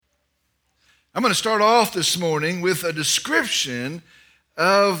I'm going to start off this morning with a description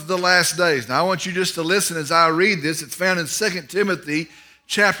of the last days. Now, I want you just to listen as I read this. It's found in 2 Timothy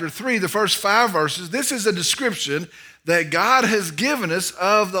chapter 3, the first 5 verses. This is a description that God has given us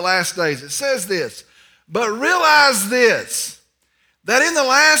of the last days. It says this, "But realize this, that in the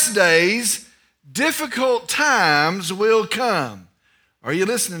last days, difficult times will come." Are you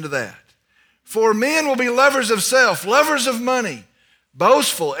listening to that? "For men will be lovers of self, lovers of money,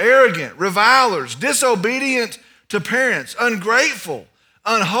 boastful, arrogant, revilers, disobedient to parents, ungrateful,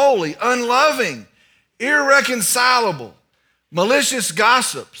 unholy, unloving, irreconcilable, malicious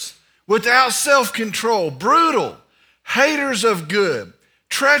gossips, without self-control, brutal, haters of good,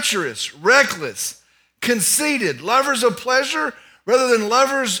 treacherous, reckless, conceited, lovers of pleasure rather than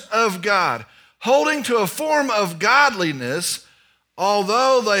lovers of God, holding to a form of godliness,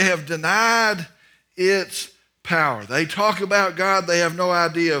 although they have denied its power." They talk about God, they have no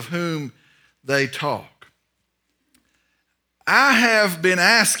idea of whom they talk. I have been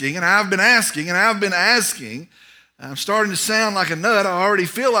asking, and I've been asking, and I've been asking. I'm starting to sound like a nut. I already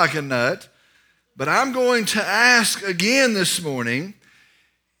feel like a nut. But I'm going to ask again this morning,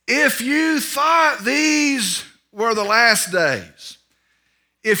 if you thought these were the last days,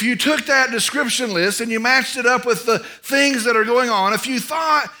 if you took that description list and you matched it up with the things that are going on, if you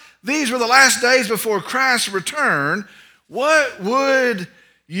thought these were the last days before Christ's return, what would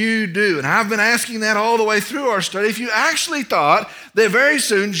you do? And I've been asking that all the way through our study. If you actually thought that very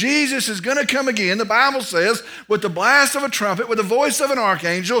soon Jesus is going to come again, the Bible says, with the blast of a trumpet, with the voice of an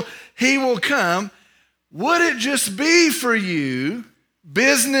archangel, he will come, would it just be for you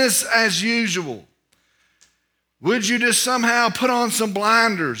business as usual? Would you just somehow put on some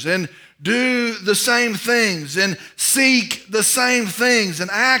blinders and do the same things and seek the same things and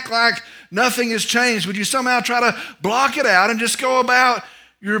act like nothing has changed? Would you somehow try to block it out and just go about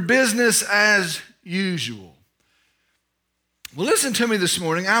your business as usual? Well, listen to me this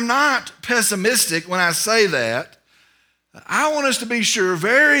morning. I'm not pessimistic when I say that. I want us to be sure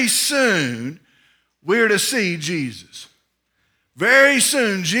very soon we're to see Jesus. Very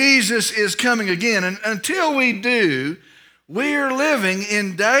soon Jesus is coming again. And until we do, we're living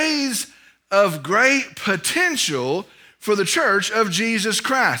in days of great potential for the church of Jesus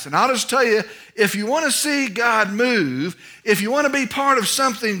Christ. And I'll just tell you, if you want to see God move, if you want to be part of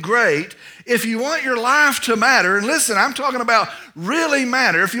something great, if you want your life to matter, and listen, I'm talking about really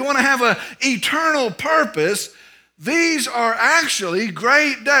matter, if you want to have an eternal purpose, these are actually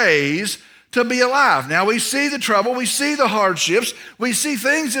great days to be alive. Now, we see the trouble, we see the hardships, we see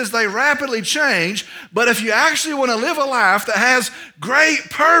things as they rapidly change, but if you actually want to live a life that has great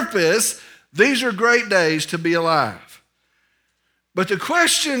purpose, these are great days to be alive. But the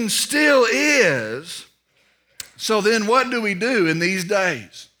question still is, so then what do we do in these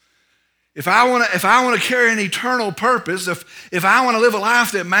days? If I want to carry an eternal purpose, if I want to live a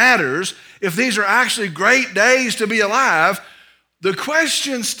life that matters, if these are actually great days to be alive, the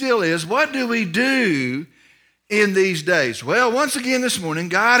question still is, what do we do in these days? Well, once again this morning,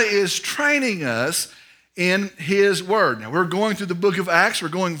 God is training us in His Word. Now, we're going through the book of Acts. We're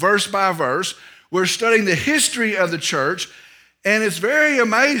going verse by verse. We're studying the history of the church, and it's very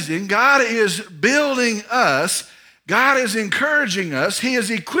amazing. God is building us. God is encouraging us. He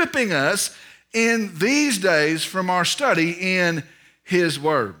is equipping us in these days from our study in His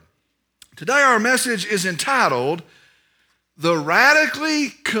Word. Today, our message is entitled, "The Radically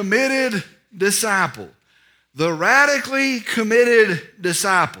Committed Disciple." The radically committed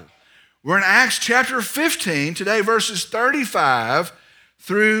disciple. We're in Acts chapter 15, today verses 35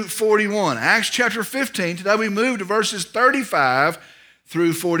 through 41. Acts chapter 15, today we move to verses 35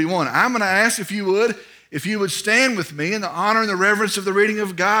 through 41. I'm going to ask if you would stand with me in the honor and the reverence of the reading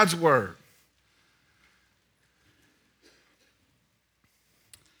of God's Word.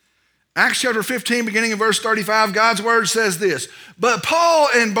 Acts chapter 15, beginning in verse 35, God's Word says this, "But Paul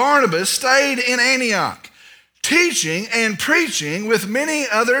and Barnabas stayed in Antioch, teaching and preaching with many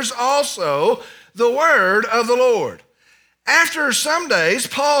others also the word of the Lord. After some days,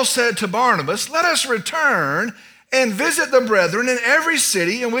 Paul said to Barnabas, 'Let us return and visit the brethren in every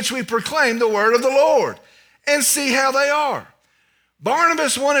city in which we proclaim the word of the Lord, and see how they are.'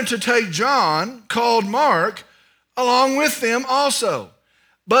 Barnabas wanted to take John, called Mark, along with them also.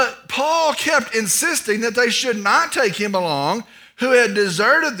 But Paul kept insisting that they should not take him along, who had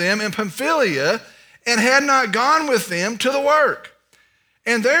deserted them in Pamphylia and had not gone with them to the work.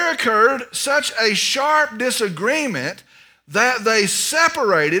 And there occurred such a sharp disagreement that they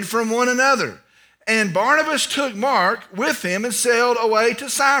separated from one another. And Barnabas took Mark with him and sailed away to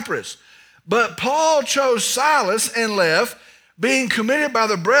Cyprus. But Paul chose Silas and left, being committed by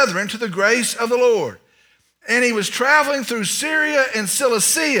the brethren to the grace of the Lord. And he was traveling through Syria and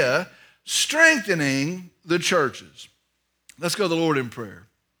Cilicia, strengthening the churches. Let's go to the Lord in prayer.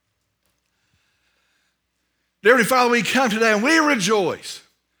 Dear Heavenly Father, we come today and we rejoice.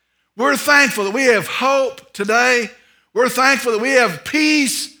 We're thankful that we have hope today. We're thankful that we have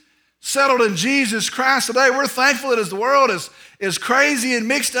peace settled in Jesus Christ today. We're thankful that as the world is crazy and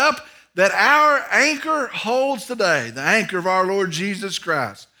mixed up, that our anchor holds today, the anchor of our Lord Jesus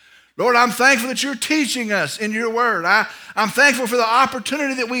Christ. Lord, I'm thankful that you're teaching us in your word. I'm thankful for the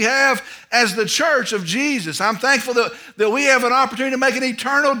opportunity that we have as the church of Jesus. I'm thankful that we have an opportunity to make an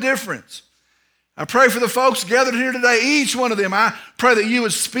eternal difference. I pray for the folks gathered here today, each one of them. I pray that you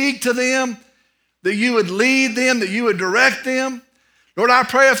would speak to them, that you would lead them, that you would direct them. Lord, I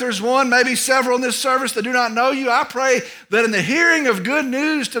pray if there's one, maybe several in this service that do not know you, I pray that in the hearing of good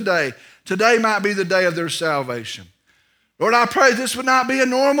news today might be the day of their salvation. Lord, I pray this would not be a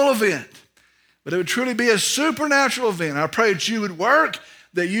normal event, but it would truly be a supernatural event. I pray that you would work,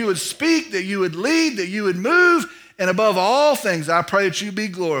 that you would speak, that you would lead, that you would move, and above all things, I pray that you be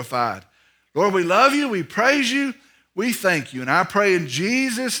glorified. Lord, we love you, we praise you, we thank you, and I pray in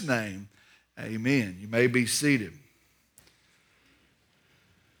Jesus' name, amen. You may be seated.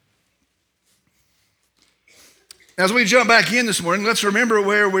 As we jump back in this morning, let's remember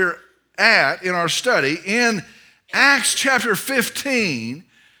where we're at in our study. In Acts chapter 15,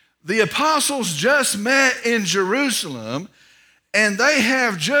 the apostles just met in Jerusalem, and they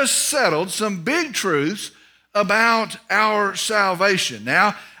have just settled some big truths about our salvation.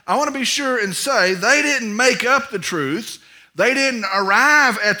 Now, I want to be sure and say they didn't make up the truths. They didn't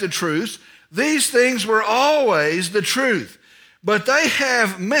arrive at the truths. These things were always the truth. But they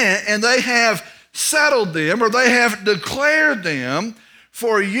have met and they have settled them, or they have declared them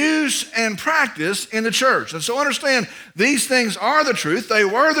for use and practice in the church. And so understand, these things are the truth. They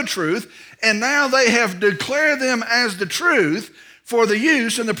were the truth. And now they have declared them as the truth for the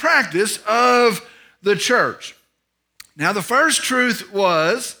use and the practice of the church. Now, the first truth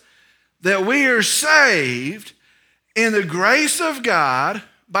was that we are saved in the grace of God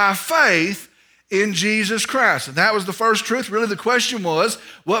by faith in Jesus Christ. And that was the first truth. Really, the question was,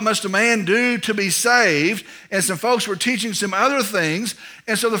 what must a man do to be saved? And some folks were teaching some other things.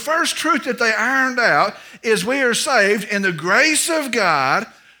 And so the first truth that they ironed out is we are saved in the grace of God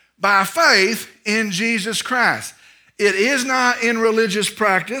by faith in Jesus Christ. It is not in religious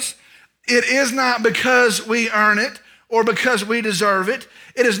practice. It is not because we earn it or because we deserve it.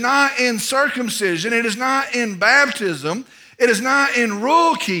 It is not in circumcision. It is not in baptism. It is not in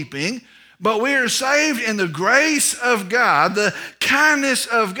rule keeping. But we are saved in the grace of God, the kindness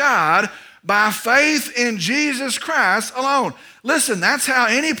of God, by faith in Jesus Christ alone. Listen, that's how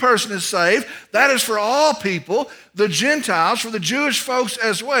any person is saved. That is for all people, the Gentiles, for the Jewish folks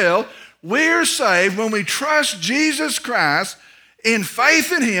as well. We're saved when we trust Jesus Christ in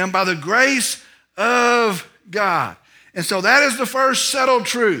faith in him by the grace of God. And so that is the first settled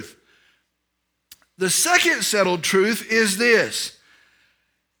truth. The second settled truth is this.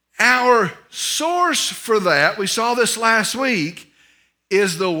 Our source for that, we saw this last week,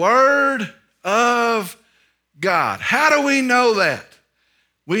 is the Word of God. How do we know that?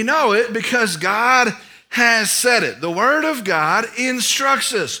 We know it because God has said it. The Word of God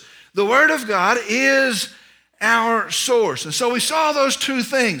instructs us. The Word of God is our source. And so we saw those two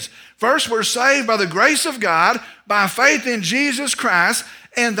things. First, we're saved by the grace of God, by faith in Jesus Christ,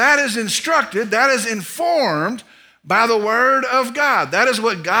 and that is instructed, that is informed by the Word of God. That is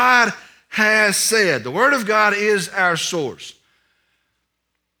what God has said. The Word of God is our source.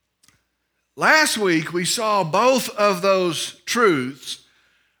 Last week, we saw both of those truths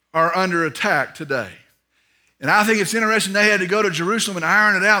are under attack today. And I think it's interesting they had to go to Jerusalem and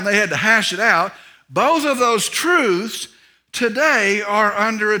iron it out, and they had to hash it out. Both of those truths today are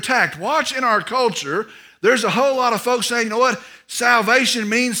under attack. Watch in our culture, there's a whole lot of folks saying, you know what, salvation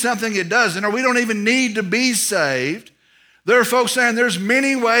means something it doesn't, or we don't even need to be saved. There are folks saying there's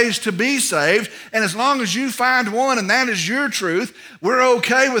many ways to be saved, and as long as you find one and that is your truth, we're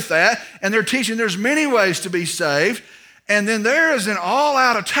okay with that. And they're teaching there's many ways to be saved. And then there is an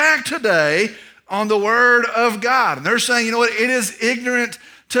all-out attack today on the Word of God. And they're saying, you know what, it is ignorant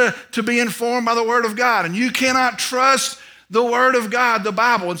to be informed by the Word of God, and you cannot trust the Word of God, the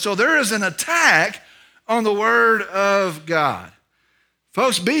Bible. And so there is an attack on the Word of God.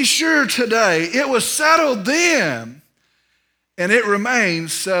 Folks, be sure today, it was settled then, and it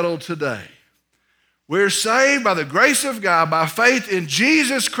remains settled today. We're saved by the grace of God, by faith in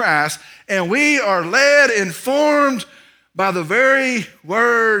Jesus Christ, and we are led, informed by the very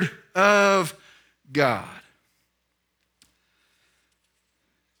Word of God.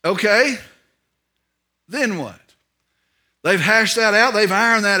 Okay, then what? They've hashed that out. They've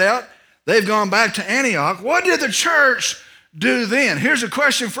ironed that out. They've gone back to Antioch. What did the church do then? Here's a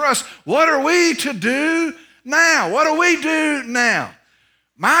question for us. What are we to do now? What do we do now?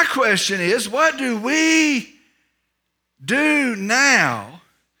 My question is, what do we do now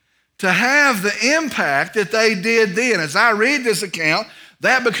to have the impact that they did then? As I read this account,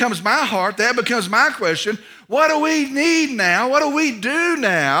 that becomes my heart. That becomes my question. What do we need now? What do we do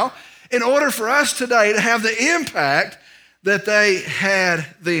now in order for us today to have the impact that they had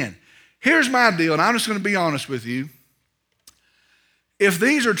then? Here's my deal, and I'm just going to be honest with you. If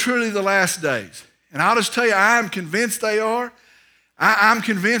these are truly the last days, and I'll just tell you, I'm convinced they are. I'm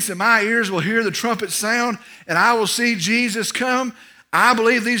convinced that my ears will hear the trumpet sound and I will see Jesus come. I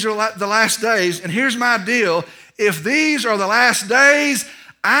believe these are the last days. And here's my deal. If these are the last days,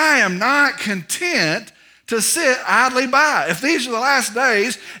 I am not content to sit idly by. If these are the last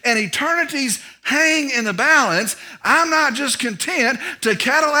days and eternities hang in the balance, I'm not just content to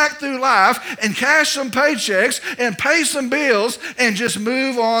Cadillac through life and cash some paychecks and pay some bills and just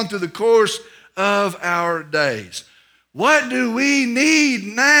move on through the course of our days. What do we need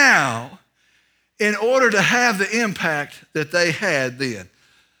now in order to have the impact that they had then?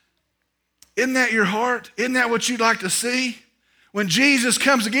 Isn't that your heart? Isn't that what you'd like to see? When Jesus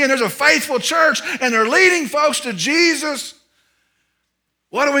comes again, there's a faithful church and they're leading folks to Jesus.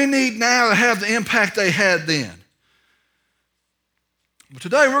 What do we need now to have the impact they had then? Well,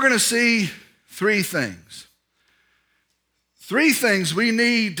 today we're going to see three things. Three things we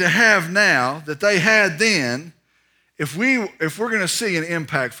need to have now that they had then if we're going to see an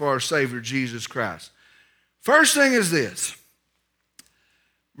impact for our Savior, Jesus Christ. First thing is this.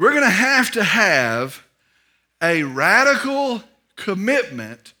 We're going to have a radical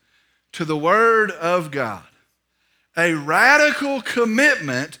commitment to the Word of God. A radical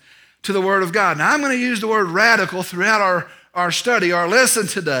commitment to the Word of God. Now, I'm going to use the word radical throughout our study, our lesson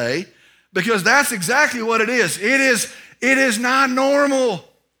today, because that's exactly what it is. It is not normal.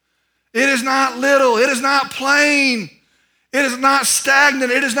 It is not little. It is not plain. It is not stagnant.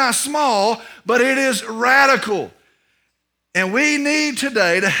 It is not small, but it is radical. And we need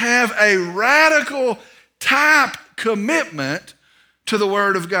today to have a radical type commitment to the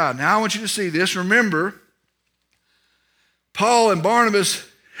Word of God. Now, I want you to see this. Remember, Paul and Barnabas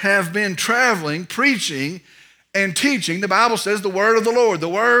have been traveling, preaching, and teaching. The Bible says the Word of the Lord, the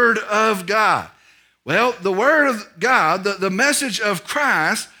Word of God. Well, the Word of God, the message of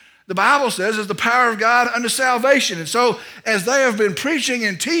Christ, the Bible says, is the power of God unto salvation. And so, as they have been preaching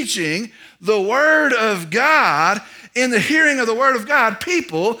and teaching the Word of God, in the hearing of the Word of God,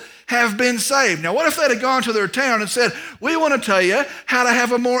 people have been saved. Now, what if they'd have gone to their town and said, we want to tell you how to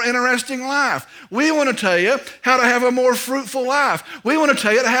have a more interesting life. We want to tell you how to have a more fruitful life. We want to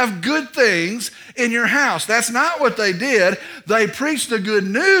tell you to have good things in your house. That's not what they did. They preached the good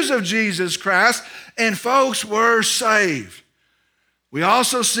news of Jesus Christ, and folks were saved. We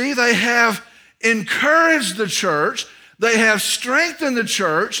also see they have encouraged the church. They have strengthened the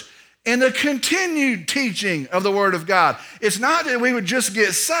church in the continued teaching of the Word of God. It's not that we would just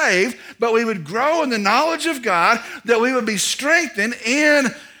get saved, but we would grow in the knowledge of God, that we would be strengthened in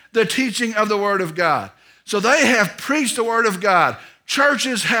the teaching of the Word of God. So they have preached the Word of God.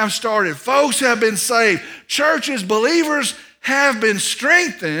 Churches have started. Folks have been saved. Churches, believers have been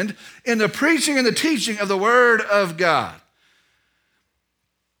strengthened in the preaching and the teaching of the Word of God.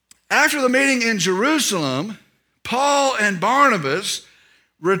 After the meeting in Jerusalem, Paul and Barnabas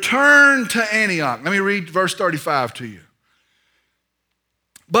returned to Antioch. Let me read verse 35 to you.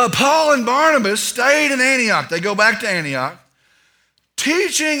 But Paul and Barnabas stayed in Antioch. They go back to Antioch,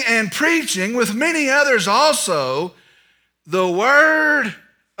 teaching and preaching with many others also the word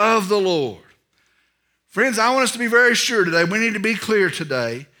of the Lord. Friends, I want us to be very sure today. We need to be clear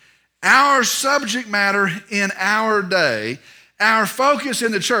today. Our subject matter in our day, our focus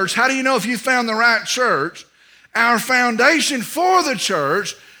in the church, how do you know if you found the right church? Our foundation for the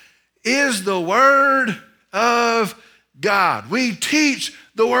church is the Word of God. We teach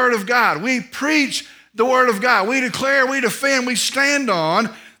the Word of God. We preach the Word of God. We declare, we defend, we stand on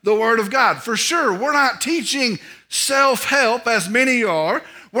the Word of God. For sure, we're not teaching self-help as many are.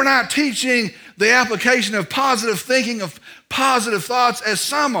 We're not teaching the application of positive thinking, of positive thoughts as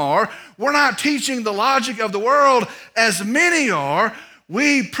some are. We're not teaching the logic of the world as many are.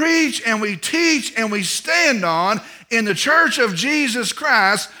 We preach and we teach and we stand on, in the church of Jesus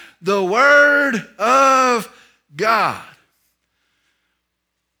Christ, the Word of God.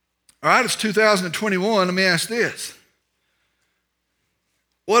 All right, it's 2021. Let me ask this.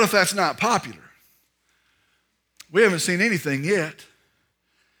 What if that's not popular? We haven't seen anything yet.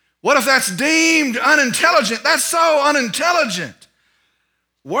 What if that's deemed unintelligent? That's so unintelligent.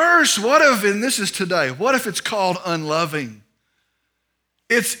 Worse, what if, and this is today, what if it's called unloving?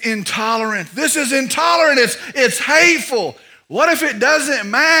 It's intolerant. This is intolerant. It's hateful. What if it doesn't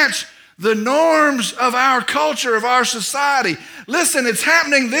match the norms of our culture, of our society? Listen, it's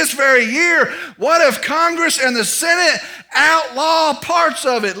happening this very year. What if Congress and the Senate outlaw parts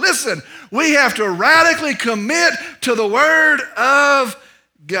of it? Listen, we have to radically commit to the Word of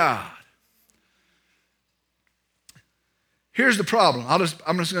God. Here's the problem. I'm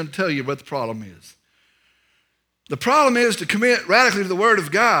just going to tell you what the problem is. The problem is to commit radically to the Word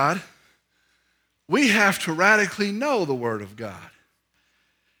of God, we have to radically know the Word of God.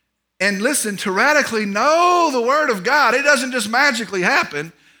 And listen, to radically know the Word of God, it doesn't just magically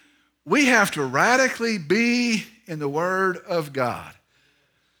happen. We have to radically be in the Word of God.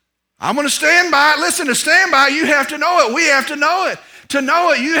 I'm going to stand by it. Listen, to stand by it, you have to know it. We have to know it. To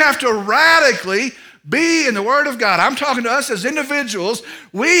know it, you have to radically be in the Word of God. I'm talking to us as individuals.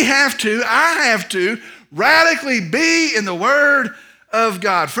 I have to radically be in the Word of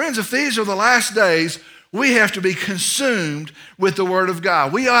God. Friends, if these are the last days, we have to be consumed with the Word of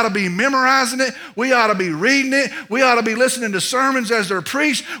God. We ought to be memorizing it. We ought to be reading it. We ought to be listening to sermons as they're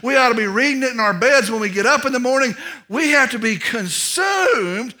preached. We ought to be reading it in our beds when we get up in the morning. We have to be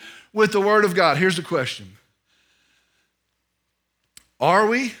consumed with the Word of God. Here's the question. Are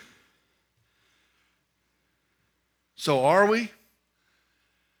we? So are we?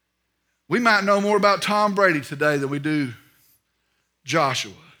 We might know more about Tom Brady today than we do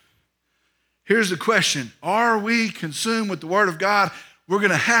Joshua. Here's the question. Are we consumed with the Word of God? We're going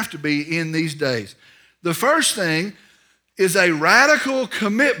to have to be in these days. The first thing is a radical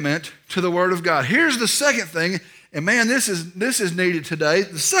commitment to the Word of God. Here's the second thing, and man, this is needed today.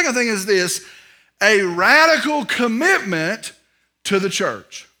 The second thing is this, a radical commitment to the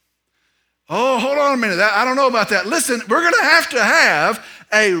church. Oh, hold on a minute. I don't know about that. Listen, we're going to have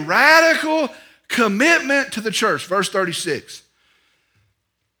a radical commitment to the church. Verse 36.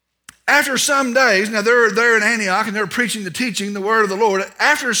 After some days, now they're there in Antioch and they're preaching the teaching, the word of the Lord.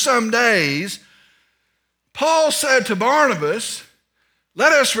 After some days, Paul said to Barnabas,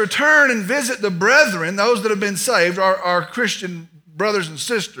 let us return and visit the brethren, those that have been saved, our Christian brothers and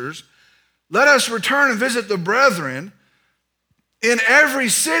sisters. Let us return and visit the brethren in every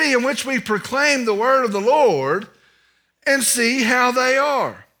city in which we proclaim the word of the Lord and see how they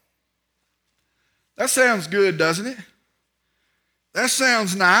are. That sounds good, doesn't it? That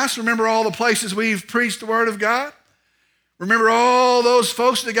sounds nice. Remember all the places we've preached the word of God? Remember all those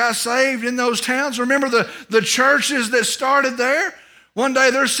folks that got saved in those towns? Remember the churches that started there? One day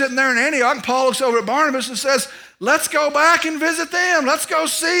they're sitting there in Antioch, and Paul looks over at Barnabas and says, let's go back and visit them. Let's go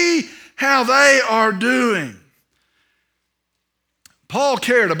see how they are doing. Paul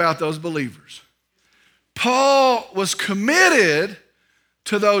cared about those believers. Paul was committed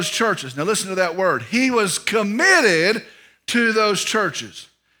to those churches. Now listen to that word. He was committed to those churches.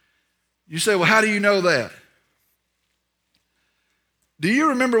 You say, well, how do you know that? Do you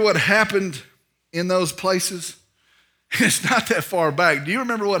remember what happened in those places? It's not that far back. Do you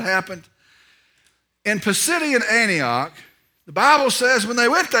remember what happened? In Pisidian Antioch, the Bible says when they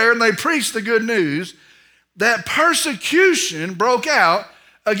went there and they preached the good news, that persecution broke out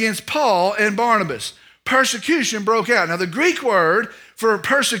against Paul and Barnabas. Persecution broke out. Now, the Greek word for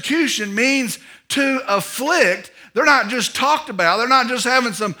persecution means to afflict. They're not just talked about. They're not just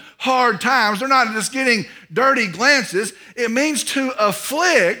having some hard times. They're not just getting dirty glances. It means to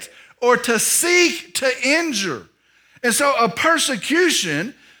afflict or to seek to injure. And so a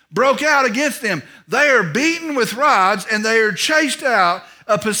persecution broke out against them. They are beaten with rods and they are chased out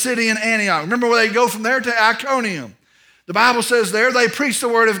of Pisidian Antioch. Remember where they go from there to Iconium. The Bible says there they preached the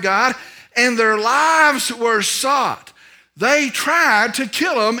word of God and their lives were sought. They tried to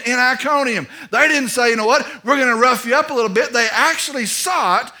kill them in Iconium. They didn't say, you know what, we're going to rough you up a little bit. They actually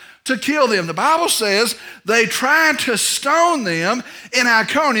sought to kill them. The Bible says they tried to stone them in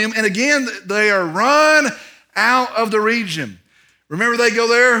Iconium, and again, they are run out of the region. Remember, they go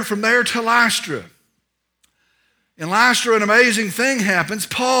there from there to Lystra. In Lystra, an amazing thing happens.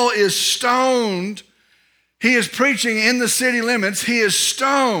 Paul is stoned. He is preaching in the city limits. He is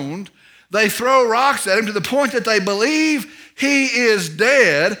stoned. They throw rocks at him to the point that they believe he is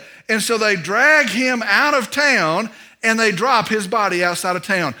dead. And so they drag him out of town and they drop his body outside of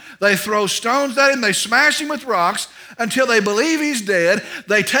town. They throw stones at him. They smash him with rocks until they believe he's dead.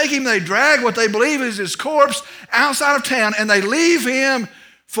 They take him, they drag what they believe is his corpse outside of town, and they leave him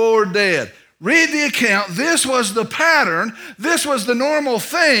for dead. read the account. This was the pattern. This was the normal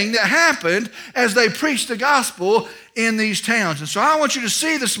thing that happened as they preached the gospel in these towns. And so I want you to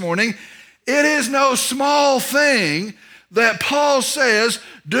see this morning, it is no small thing that Paul says,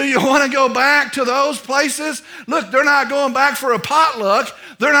 do you want to go back to those places? Look, they're not going back for a potluck.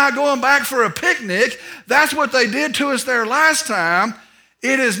 They're not going back for a picnic. That's what they did to us there last time.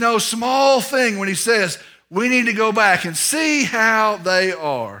 It is no small thing when he says, we need to go back and see how they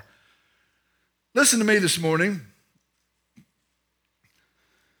are. Listen to me this morning.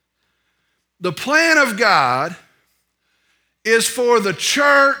 The plan of God is for the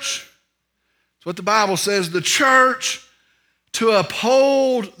church, that's what the Bible says, the church to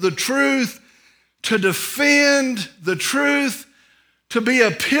uphold the truth, to defend the truth, to be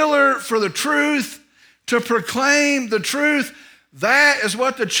a pillar for the truth, to proclaim the truth. That is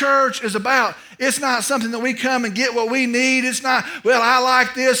what the church is about. It's not something that we come and get what we need. It's not, well, I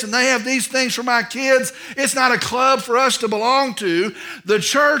like this and they have these things for my kids. It's not a club for us to belong to. The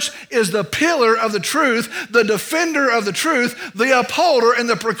church is the pillar of the truth, the defender of the truth, the upholder and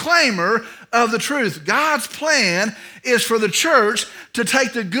the proclaimer of the truth. God's plan is for the church to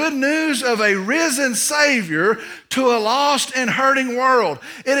take the good news of a risen Savior to a lost and hurting world.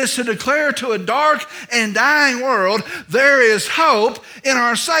 It is to declare to a dark and dying world, there is hope in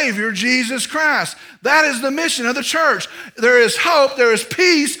our Savior, Jesus Christ. That is the mission of the church. There is hope, there is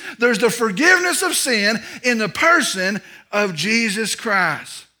peace, there's the forgiveness of sin in the person of Jesus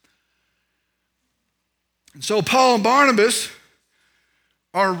Christ. And so Paul and Barnabas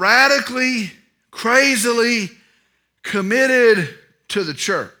are radically, crazily committed to the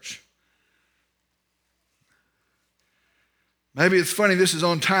church. Maybe it's funny, this is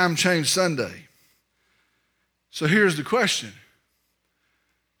on Time Change Sunday. So here's the question.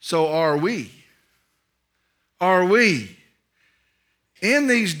 So are we? Are we? In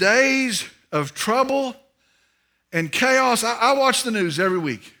these days of trouble and chaos, I watch the news every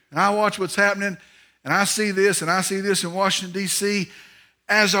week. And I watch what's happening, and I see this in Washington, D.C.,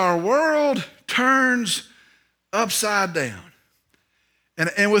 as our world turns upside down.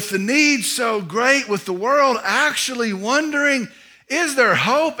 And with the need so great, with the world actually wondering, is there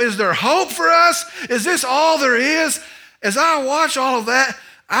hope? Is there hope for us? Is this all there is? As I watch all of that,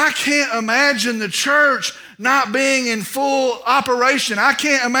 I can't imagine the church not being in full operation. I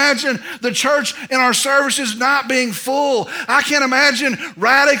can't imagine the church in our services not being full. I can't imagine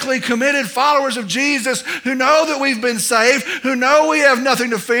radically committed followers of Jesus who know that we've been saved, who know we have nothing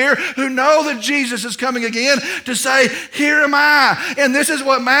to fear, who know that Jesus is coming again, to say, here am I, and this is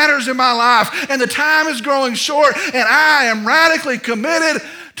what matters in my life, and the time is growing short, and I am radically committed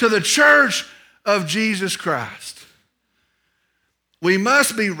to the church of Jesus Christ. We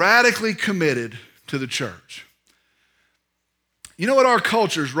must be radically committed to the church. You know what? Our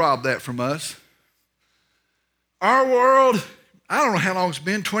culture's robbed that from us. Our world, I don't know how long it's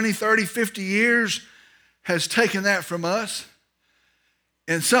been, 20, 30, 50 years, has taken that from us.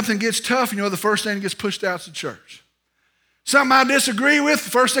 And something gets tough, you know, the first thing that gets pushed out is the church. Something I disagree with, the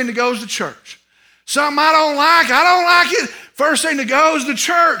first thing that goes is the church. Something I don't like it, first thing that goes is the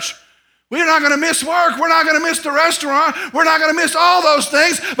church. We're not going to miss work. We're not going to miss the restaurant. We're not going to miss all those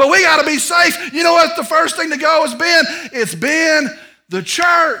things, but we got to be safe. You know what the first thing to go has been? It's been the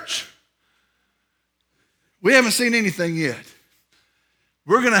church. We haven't seen anything yet.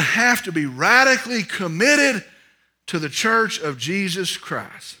 We're going to have to be radically committed to the church of Jesus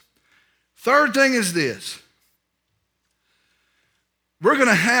Christ. Third thing is this. We're going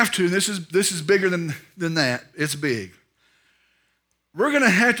to have to, this is bigger than that. It's big. We're going to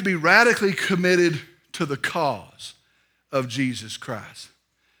have to be radically committed to the cause of Jesus Christ.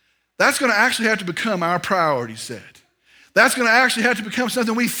 That's going to actually have to become our priority set. That's going to actually have to become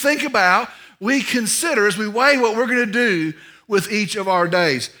something we think about, we consider as we weigh what we're going to do with each of our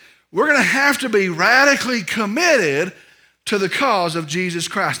days. We're going to have to be radically committed to the cause of Jesus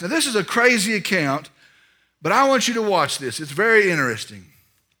Christ. Now, this is a crazy account, but I want you to watch this. It's very interesting.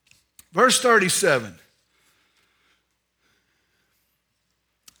 Verse 37.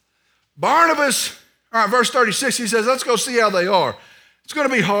 Barnabas, all right, verse 36, he says, let's go see how they are. It's going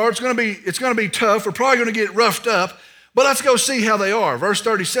to be hard. It's going to be tough. We're probably going to get roughed up, but let's go see how they are. Verse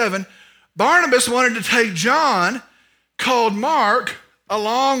 37, Barnabas wanted to take John, called Mark,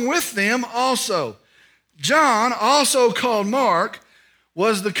 along with them also. John, also called Mark,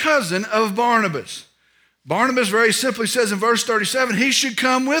 was the cousin of Barnabas. Barnabas very simply says in verse 37, he should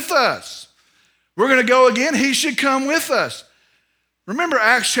come with us. We're going to go again. He should come with us. Remember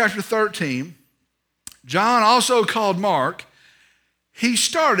Acts chapter 13, John, also called Mark, he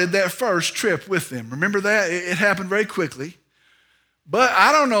started that first trip with them. Remember that? It happened very quickly. But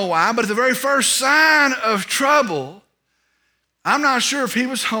I don't know why, but at the very first sign of trouble, I'm not sure if he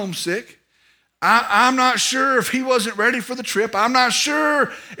was homesick. I'm not sure if he wasn't ready for the trip. I'm not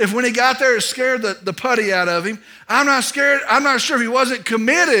sure if when he got there it scared the putty out of him. I'm not sure if he wasn't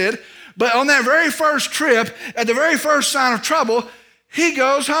committed. But on that very first trip, at the very first sign of trouble, he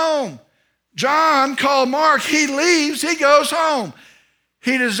goes home. John called Mark, he leaves, he goes home.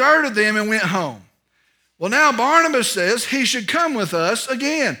 He deserted them and went home. Well, now Barnabas says he should come with us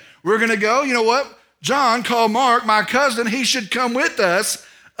again. We're going to go. You know what? John called Mark, my cousin, he should come with us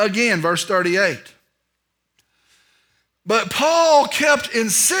again. Verse 38. But Paul kept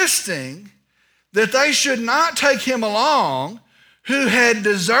insisting that they should not take him along, who had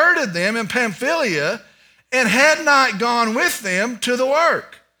deserted them in Pamphylia and had not gone with them to the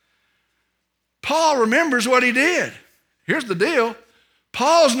work. Paul remembers what he did. Here's the deal.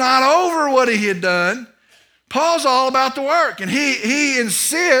 Paul's not over what he had done. Paul's all about the work, and he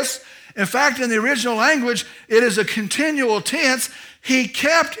insists. In fact, in the original language, it is a continual tense. He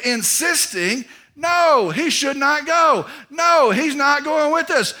kept insisting, no, he should not go. No, he's not going with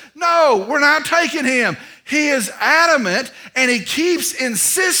us. No, we're not taking him. He is adamant, and he keeps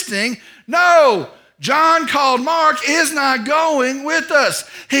insisting, no, John called Mark is not going with us.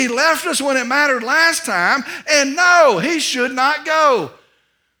 He left us when it mattered last time, and no, he should not go.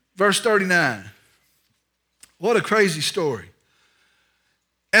 Verse 39. What a crazy story.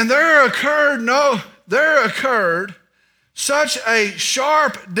 And there occurred such a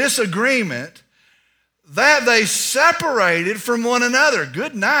sharp disagreement that they separated from one another.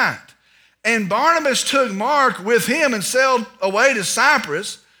 Good night. And Barnabas took Mark with him and sailed away to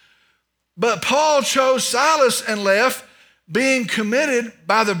Cyprus. But Paul chose Silas and left, being committed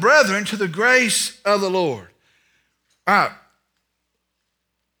by the brethren to the grace of the Lord. All right.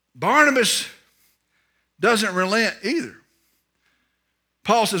 Barnabas doesn't relent either.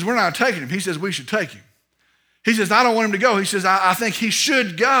 Paul says, we're not taking him. He says, we should take him. He says, I don't want him to go. He says, I think he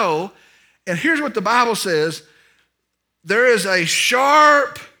should go. And here's what the Bible says. There is a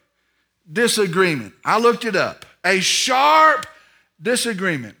sharp disagreement. I looked it up. A sharp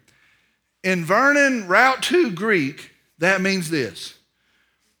disagreement. In Vernon Route 2 Greek, that means this.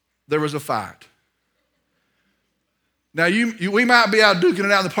 There was a fight. Now, we might be out duking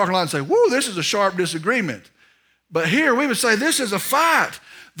it out in the parking lot and say, whoa, this is a sharp disagreement. But here we would say this is a fight.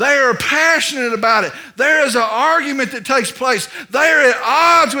 They are passionate about it. There is an argument that takes place. They are at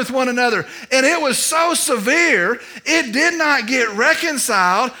odds with one another. And it was so severe, it did not get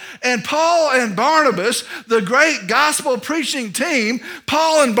reconciled. And Paul and Barnabas, the great gospel preaching team,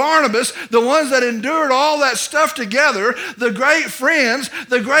 Paul and Barnabas, the ones that endured all that stuff together, the great friends,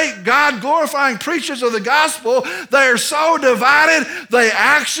 the great God glorifying preachers of the gospel, they are so divided, they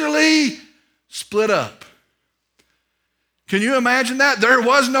actually split up. Can you imagine that? There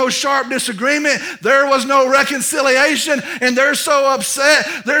was no sharp disagreement. There was no reconciliation. And they're so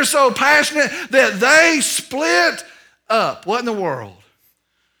upset, they're so passionate that they split up. What in the world?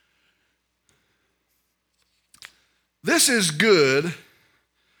 This is good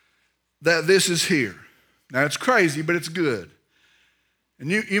that this is here. Now, it's crazy, but it's good.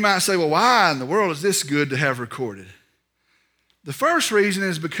 And you might say, well, why in the world is this good to have recorded? The first reason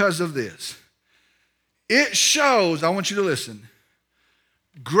is because of this. It shows, I want you to listen,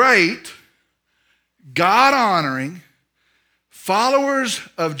 great, God-honoring followers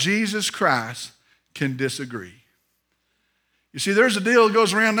of Jesus Christ can disagree. You see, there's a deal that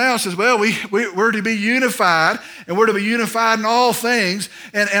goes around now that says, well, we're to be unified, and we're to be unified in all things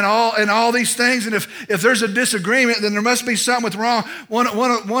and all these things. And if there's a disagreement, then there must be something with wrong.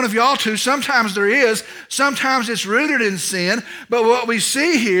 One of y'all two, sometimes there is. Sometimes it's rooted in sin. But what we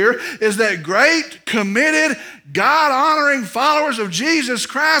see here is that great, committed, God-honoring followers of Jesus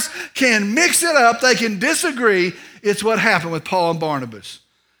Christ can mix it up. They can disagree. It's what happened with Paul and Barnabas.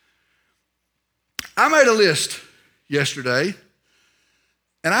 I made a list yesterday,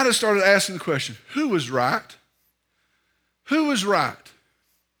 and I just started asking the question, who was right? Who was right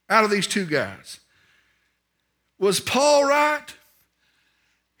out of these two guys? Was Paul right?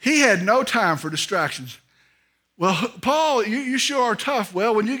 He had no time for distractions. Well, Paul, you sure are tough.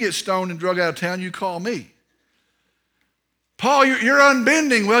 Well, when you get stoned and drug out of town, you call me. Paul, you're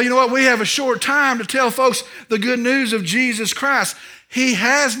unbending. Well, you know what? We have a short time to tell folks the good news of Jesus Christ. He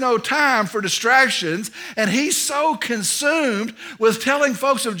has no time for distractions, and he's so consumed with telling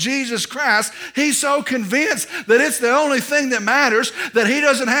folks of Jesus Christ, he's so convinced that it's the only thing that matters, that he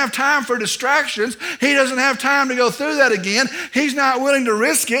doesn't have time for distractions. He doesn't have time to go through that again. He's not willing to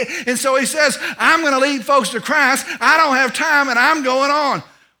risk it, and so he says, I'm going to lead folks to Christ. I don't have time, and I'm going on.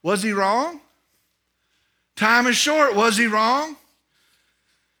 Was he wrong? Time is short. Was he wrong?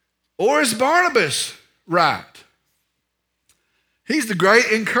 Or is Barnabas right? He's the great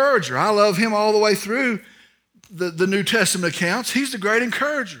encourager. I love him all the way through the New Testament accounts. He's the great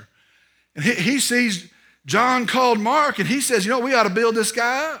encourager. And he sees John called Mark, and he says, we ought to build this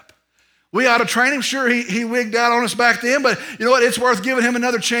guy up. We ought to train him. Sure, he wigged out on us back then, but you know what? It's worth giving him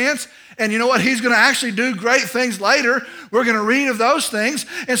another chance. And you know what? He's going to actually do great things later. We're going to read of those things.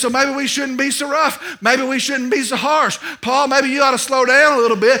 And so maybe we shouldn't be so rough. Maybe we shouldn't be so harsh. Paul, maybe you ought to slow down a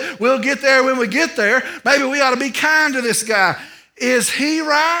little bit. We'll get there when we get there. Maybe we ought to be kind to this guy. Is he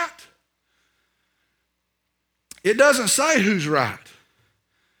right? It doesn't say who's right.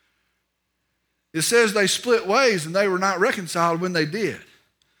 It says they split ways and they were not reconciled when they did.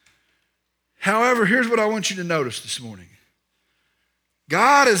 However, here's what I want you to notice this morning.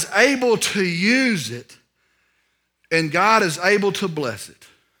 God is able to use it, and God is able to bless it.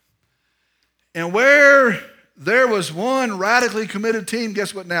 And where there was one radically committed team,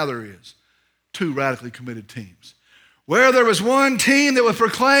 guess what now there is? 2 radically committed teams. Where there was one team that would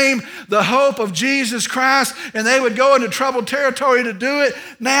proclaim the hope of Jesus Christ, and they would go into troubled territory to do it,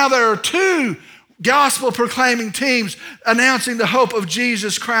 now there are 2 gospel proclaiming teams announcing the hope of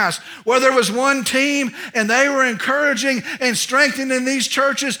Jesus Christ. Where there was one team and they were encouraging and strengthening these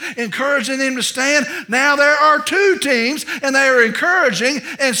churches, encouraging them to stand. Now there are 2 teams and they are encouraging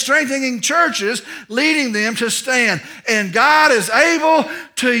and strengthening churches, leading them to stand. And God is able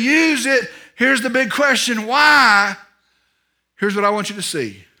to use it. Here's the big question, why? Here's what I want you to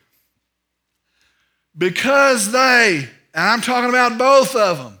see. Because they, and I'm talking about both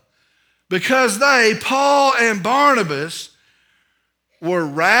of them, because they, Paul and Barnabas, were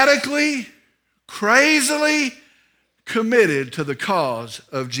radically, crazily committed to the cause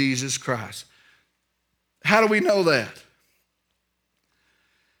of Jesus Christ. How do we know that?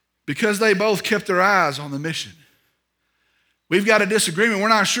 Because they both kept their eyes on the mission. We've got a disagreement. We're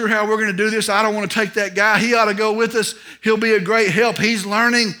not sure how we're going to do this. I don't want to take that guy. He ought to go with us. He'll be a great help. He's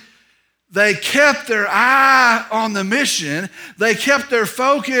learning. They kept their eye on the mission. They kept their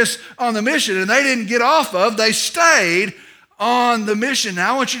focus on the mission, and they didn't get off of. They stayed on the mission.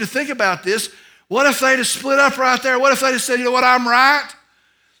 Now, I want you to think about this. What if they just split up right there? What if they just said, you know what, I'm right,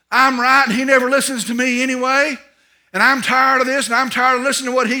 and he never listens to me anyway, and I'm tired of this, and I'm tired of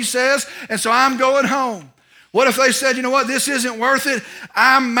listening to what he says, and so I'm going home. What if they said, you know what, this isn't worth it.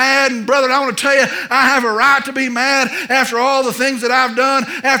 I'm mad, and brother, I want to tell you, I have a right to be mad after all the things that I've done,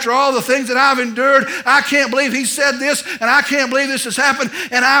 after all the things that I've endured. I can't believe he said this, and I can't believe this has happened,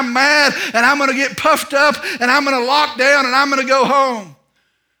 and I'm mad, and I'm going to get puffed up, and I'm going to lock down, and I'm going to go home.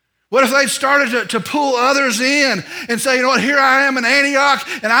 What if they started to pull others in and say, you know what, here I am in Antioch,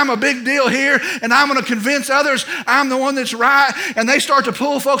 and I'm a big deal here, and I'm going to convince others I'm the one that's right, and they start to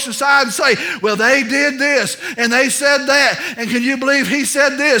pull folks aside and say, well, they did this, and they said that, and can you believe he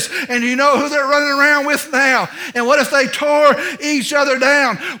said this, and you know who they're running around with now? And what if they tore each other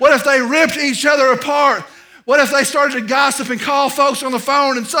down? What if they ripped each other apart? What if they started to gossip and call folks on the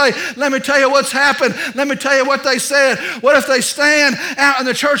phone and say, let me tell you what's happened. Let me tell you what they said. What if they stand out in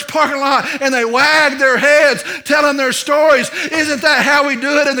the church parking lot and they wag their heads telling their stories? Isn't that how we do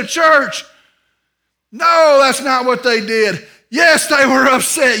it in the church? No, that's not what they did. Yes, they were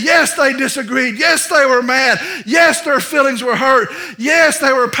upset. Yes, they disagreed. Yes, they were mad. Yes, their feelings were hurt. Yes,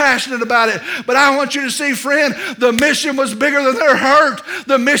 they were passionate about it. But I want you to see, friend, the mission was bigger than their hurt.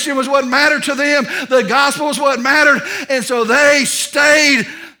 The mission was what mattered to them. The gospel was what mattered. And so they stayed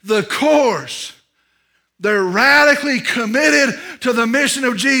the course. They're radically committed to the mission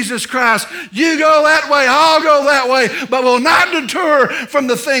of Jesus Christ. You go that way, I'll go that way, but will not deter from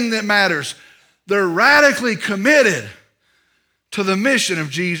the thing that matters. They're radically committed to the mission of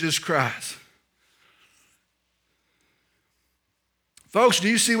Jesus Christ. Folks, do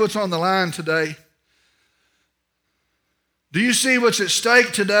you see what's on the line today? Do you see what's at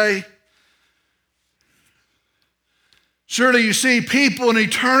stake today? Surely you see people and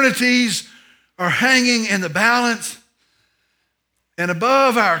eternities are hanging in the balance, and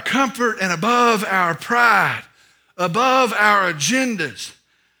above our comfort and above our pride, above our agendas,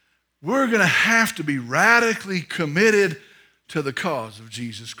 we're going to have to be radically committed to the cause of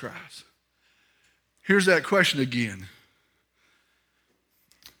Jesus Christ. Here's that question again.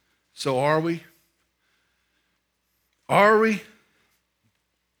 So are we? Are we?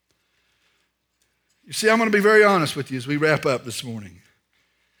 You see, I'm going to be very honest with you as we wrap up this morning.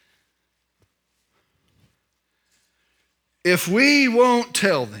 If we won't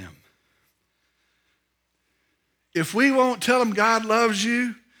tell them, God loves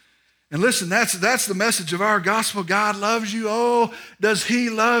you, and listen, that's the message of our gospel. God loves you. Oh, does he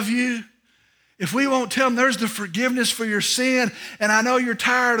love you? if we won't tell them there's the forgiveness for your sin, and I know you're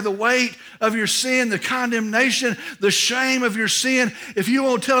tired of the weight of your sin, the condemnation, the shame of your sin, if you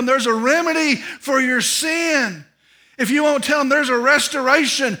won't tell them there's a remedy for your sin, if you won't tell them there's a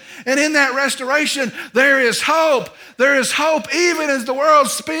restoration, and in that restoration there is hope. There is hope even as the world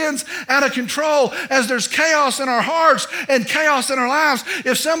spins out of control, as there's chaos in our hearts and chaos in our lives.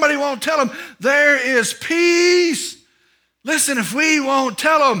 If somebody won't tell them there is peace, listen, if we won't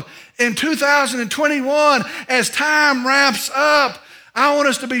tell them in 2021 as time wraps up, I want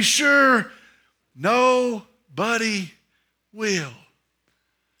us to be sure nobody will.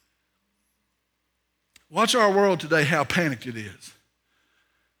 Watch our world today, how panicked it is.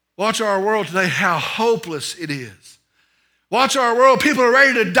 Watch our world today, how hopeless it is. Watch our world, people are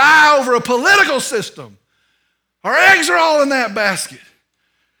ready to die over a political system. Our eggs are all in that basket.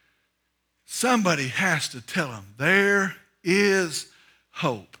 Somebody has to tell them there is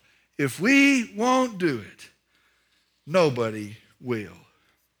hope. If we won't do it, nobody will.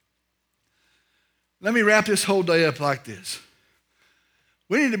 Let me wrap this whole day up like this.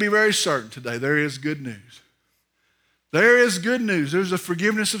 We need to be very certain today there is good news. There is good news. There's a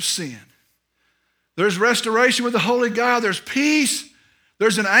forgiveness of sin. There's restoration with the Holy God. There's peace.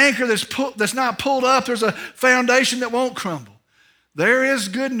 There's an anchor that's not pulled up. There's a foundation that won't crumble. There is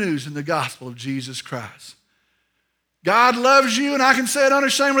good news in the gospel of Jesus Christ. God loves you, and I can say it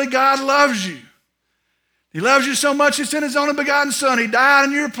unashamedly, God loves you. He loves you so much, He sent His only begotten Son. He died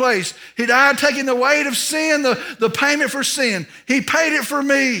in your place. He died taking the weight of sin, the payment for sin. He paid it for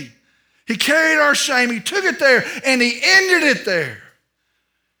me. He carried our shame. He took it there, and He ended it there.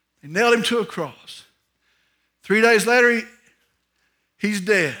 He nailed Him to a cross. 3 days later, He's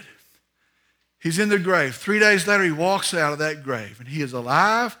dead. He's in the grave. 3 days later, He walks out of that grave, and He is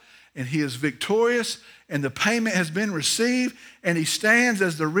alive, and He is victorious, and the payment has been received, and He stands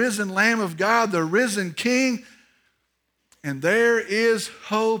as the risen Lamb of God, the risen King, and there is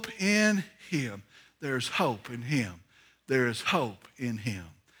hope in Him. There's hope in Him. There is hope in Him.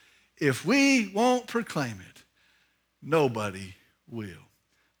 If we won't proclaim it, nobody will.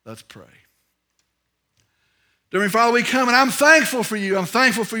 Let's pray. Dear Father, we come, and I'm thankful for You. I'm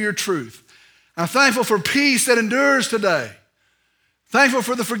thankful for Your truth. I'm thankful for peace that endures today. Thankful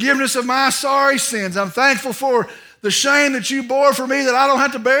for the forgiveness of my sorry sins. I'm thankful for the shame that You bore for me, that I don't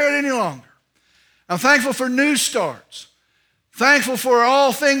have to bear it any longer. I'm thankful for new starts. Thankful for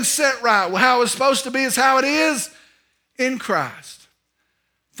all things set right. How it's supposed to be is how it is in Christ.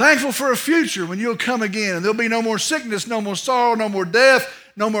 Thankful for a future when You'll come again, and there'll be no more sickness, no more sorrow, no more death,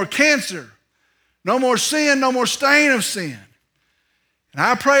 no more cancer, no more sin, no more stain of sin. And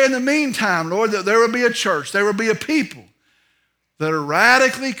I pray in the meantime, Lord, that there will be a church, there will be a people that are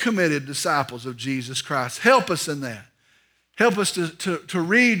radically committed disciples of Jesus Christ. Help us in that. Help us to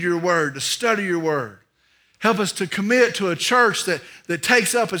read Your word, to study Your word. Help us to commit to a church that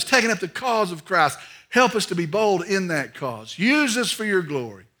is taking up the cause of Christ. Help us to be bold in that cause. Use us for Your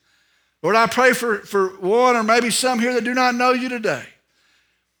glory. Lord, I pray for one or maybe some here that do not know You today.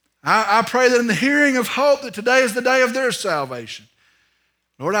 I pray that in the hearing of hope, that today is the day of their salvation.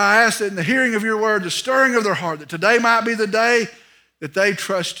 Lord, I ask that in the hearing of Your word, the stirring of their heart, that today might be the day that they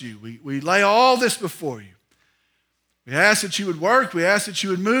trust You. We lay all this before You. We ask that You would work. We ask that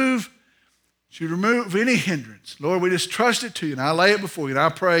You would move. That You would remove any hindrance. Lord, we just trust it to You, and I lay it before You. And I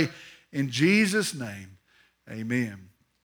pray in Jesus' name, amen.